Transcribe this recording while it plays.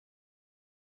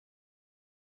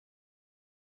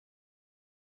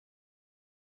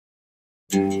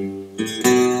All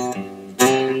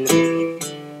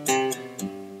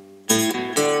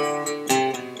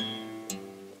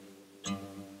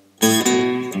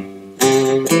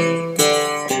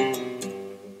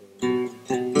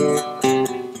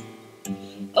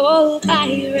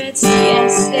pirates,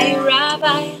 yes, they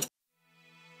rabbi.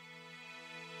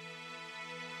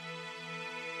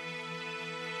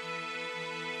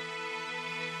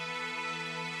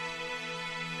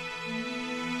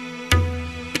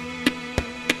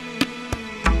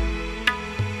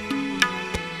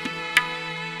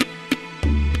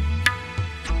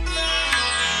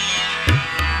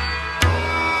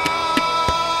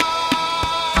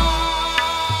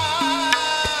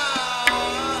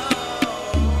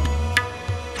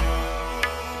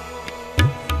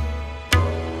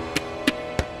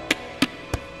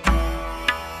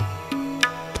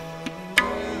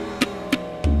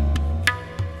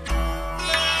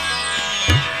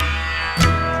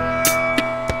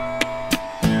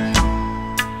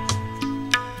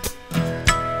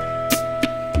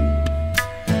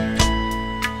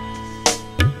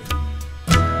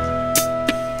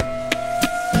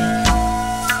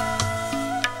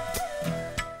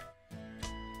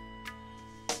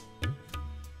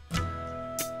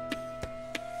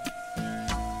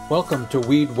 Welcome to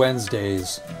Weed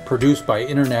Wednesdays, produced by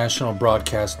international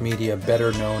broadcast media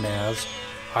better known as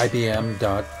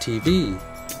IBM.TV.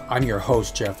 I'm your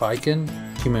host, Jeff Eichen,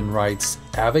 human rights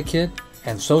advocate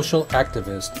and social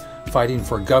activist fighting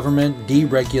for government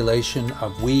deregulation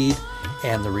of weed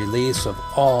and the release of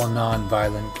all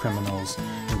non-violent criminals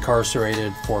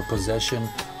incarcerated for possession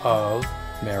of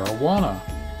marijuana.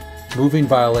 Moving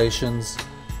violations,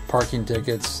 parking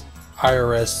tickets,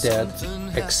 IRS debt,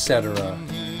 etc.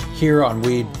 Here on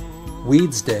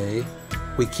Weeds Day,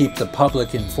 we keep the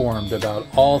public informed about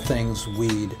all things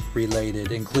weed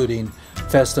related, including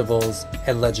festivals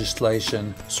and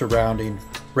legislation surrounding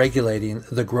regulating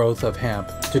the growth of hemp.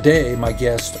 Today, my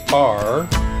guests are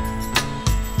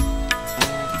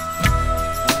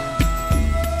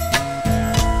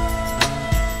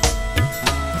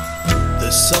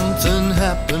There's something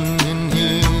happening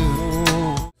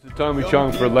here. Tommy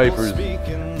Chong for Lifers.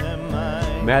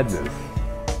 Madness.